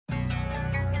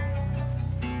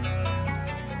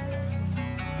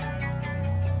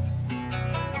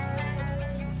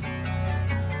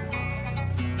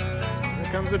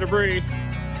comes the debris.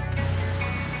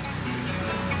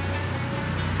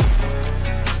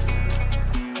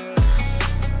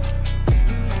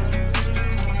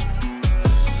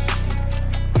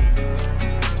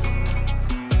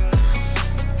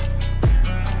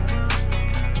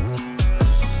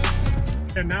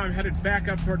 And now I'm headed back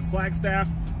up toward Flagstaff.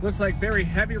 Looks like very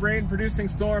heavy rain producing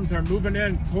storms are moving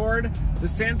in toward the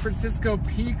San Fransisco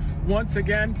Peaks once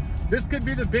again. This could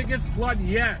be the biggest flood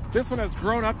yet. This one has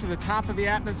grown up to the top of the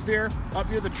atmosphere, up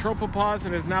near the tropopause,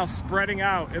 and is now spreading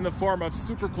out in the form of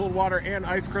super cold water and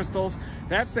ice crystals.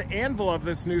 That's the anvil of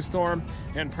this new storm,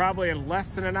 and probably in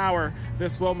less than an hour,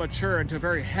 this will mature into a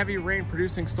very heavy rain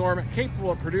producing storm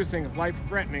capable of producing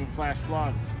life-threatening flash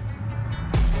floods.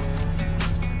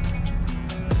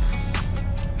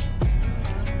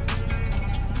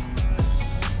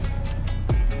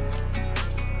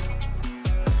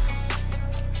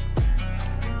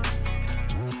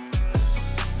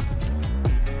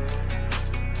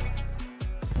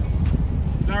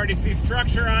 Already see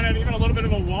structure on it, even a little bit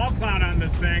of a wall cloud on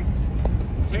this thing.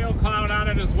 Tail cloud on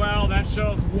it as well. That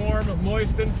shows warm,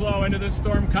 moist inflow into this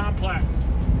storm complex.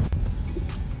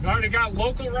 We already got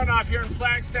local runoff here in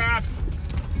Flagstaff.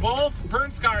 Both burn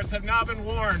scars have now been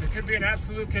warned. It could be an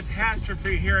absolute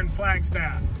catastrophe here in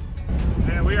Flagstaff.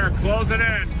 And we are closing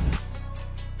in.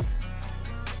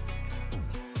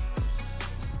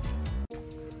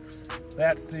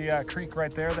 That's the creek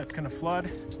right there that's going to flood.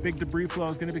 Big debris flow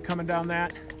is going to be coming down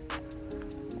that.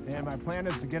 And my plan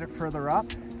is to get it further up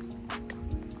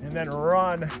and then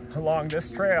run along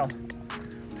this trail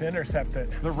to intercept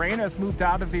it. The rain has moved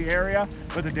out of the area,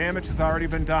 but the damage has already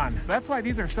been done. That's why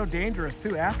these are so dangerous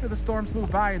too. After the storms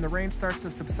move by and the rain starts to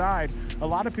subside, a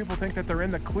lot of people think that they're in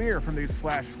the clear from these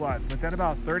flash floods, but then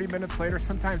about 30 minutes later,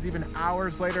 sometimes even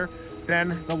hours later, then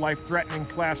the life-threatening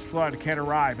flash flood can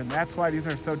arrive. And that's why these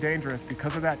are so dangerous,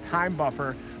 because of that time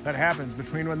buffer that happens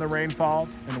between when the rain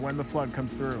falls and when the flood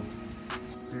comes through.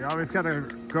 So you always got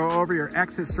to go over your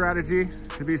exit strategy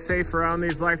to be safe around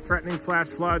these life-threatening flash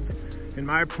floods. And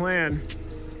my plan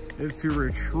is to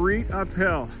retreat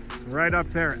uphill, right up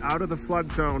there, out of the flood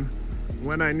zone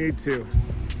when I need to.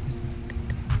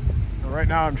 Right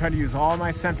now, I'm trying to use all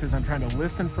my senses. I'm trying to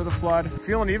listen for the flood.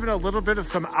 Feeling even a little bit of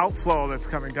some outflow that's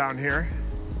coming down here.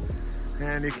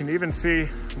 And you can even see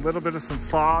a little bit of some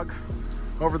fog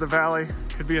over the valley.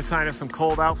 Could be a sign of some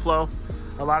cold outflow.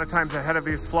 A lot of times ahead of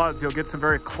these floods, you'll get some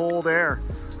very cold air,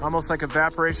 almost like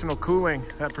evaporational cooling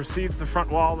that precedes the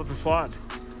front wall of the flood.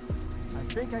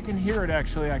 I think I can hear it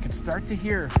actually. I can start to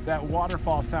hear that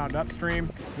waterfall sound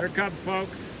upstream. There it comes,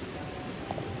 folks.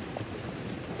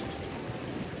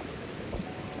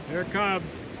 There it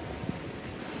comes.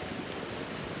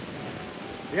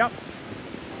 Yep.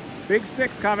 Big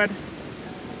sticks coming.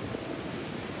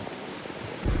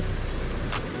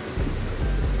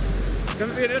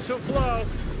 Comes the initial flow.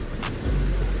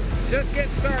 Just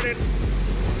getting started.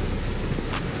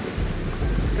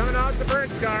 Coming out the burn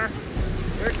scar.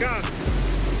 There it comes.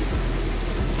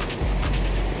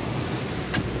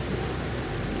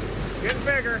 Getting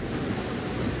bigger.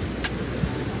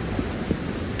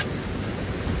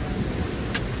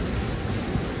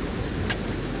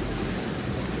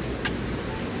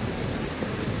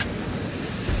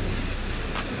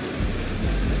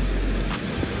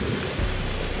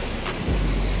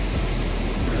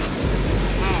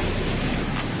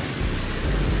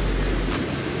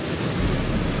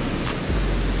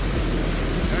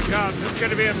 This is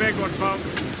going to be a big one, folks.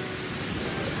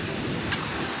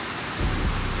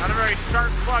 Not a very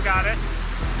sharp plug on it.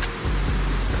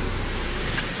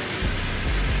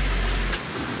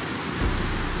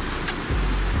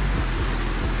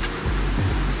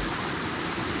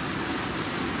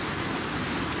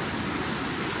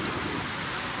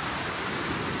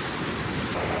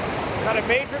 Got a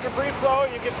major debris flow.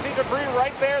 You can see debris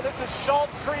right there. This is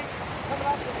Schultz Creek. Coming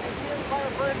up with the Museum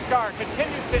Fire burn scar,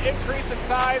 continues to increase in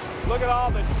size. Look at all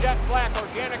the jet black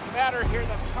organic matter here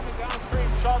that's coming downstream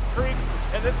Schultz Creek,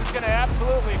 and this is going to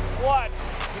absolutely flood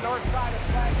the north side of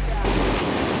Flagstaff.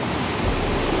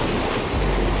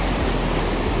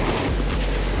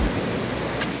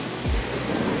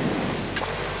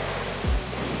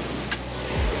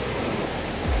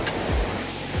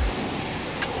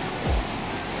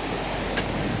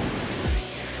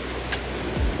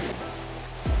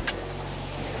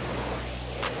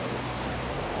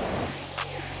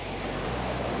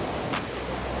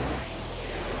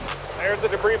 There's the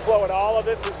debris flow, and all of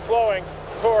this is flowing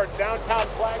towards downtown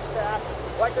Flagstaff.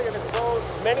 Likely going to close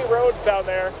many roads down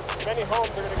there. Many homes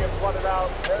are going to get flooded out.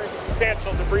 Very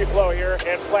substantial debris flow here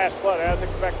and flash flood as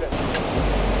expected.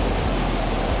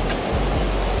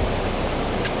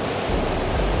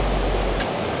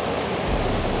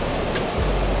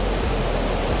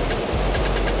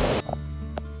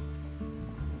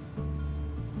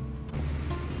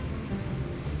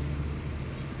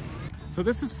 So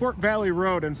this is Fork Valley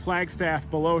Road in Flagstaff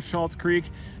below Schultz Creek,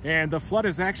 and the flood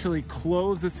has actually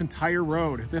closed this entire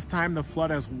road. This time the flood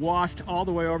has washed all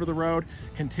the way over the road,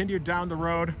 continued down the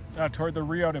road toward the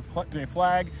Rio de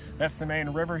Flag. That's the main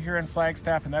river here in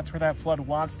Flagstaff, and that's where that flood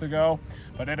wants to go.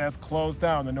 But it has closed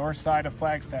down the north side of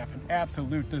Flagstaff. An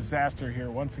absolute disaster here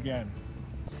once again.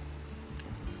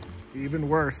 Even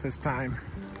worse this time,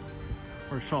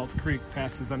 where Schultz Creek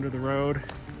passes under the road.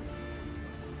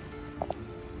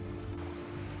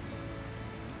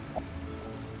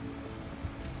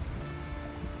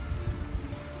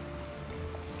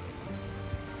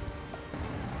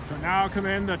 So now come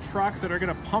in the trucks that are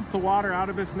going to pump the water out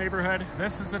of this neighborhood.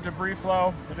 This is the debris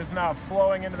flow that is now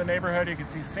flowing into the neighborhood. You can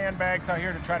see sandbags out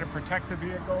here to try to protect the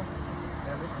vehicle.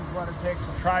 And this is what it takes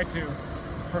to try to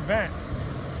prevent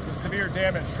the severe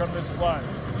damage from this flood.